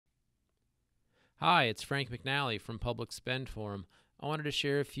Hi, it's Frank McNally from Public Spend Forum. I wanted to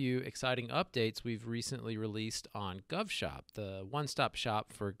share a few exciting updates we've recently released on GovShop, the one-stop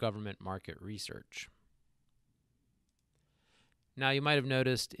shop for government market research. Now, you might have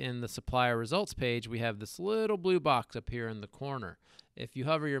noticed in the supplier results page, we have this little blue box up here in the corner. If you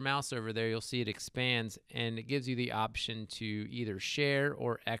hover your mouse over there, you'll see it expands and it gives you the option to either share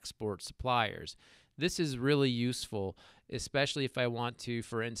or export suppliers. This is really useful, especially if I want to,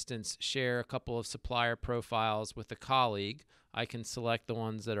 for instance, share a couple of supplier profiles with a colleague. I can select the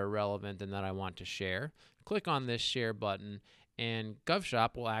ones that are relevant and that I want to share. Click on this share button, and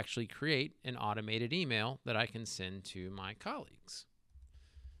GovShop will actually create an automated email that I can send to my colleagues.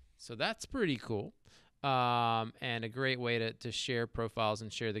 So that's pretty cool, and a great way to share profiles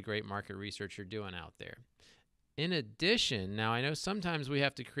and share the great market research you're doing out there. In addition, now I know sometimes we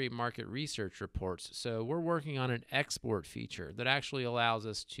have to create market research reports, so we're working on an export feature that actually allows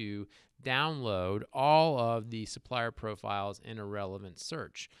us to download all of the supplier profiles in a relevant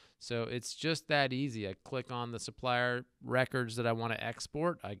search. So it's just that easy. I click on the supplier records that I want to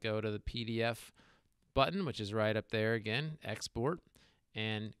export. I go to the PDF button, which is right up there again, export,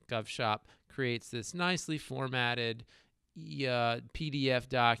 and GovShop creates this nicely formatted PDF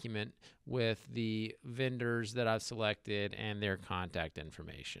document with the vendors that I've selected and their contact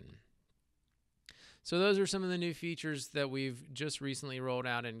information. So those are some of the new features that we've just recently rolled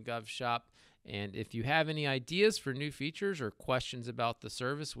out in GovShop. And if you have any ideas for new features or questions about the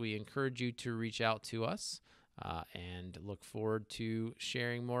service, we encourage you to reach out to us and look forward to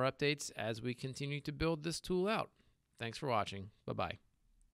sharing more updates as we continue to build this tool out. Thanks for watching. Bye-bye.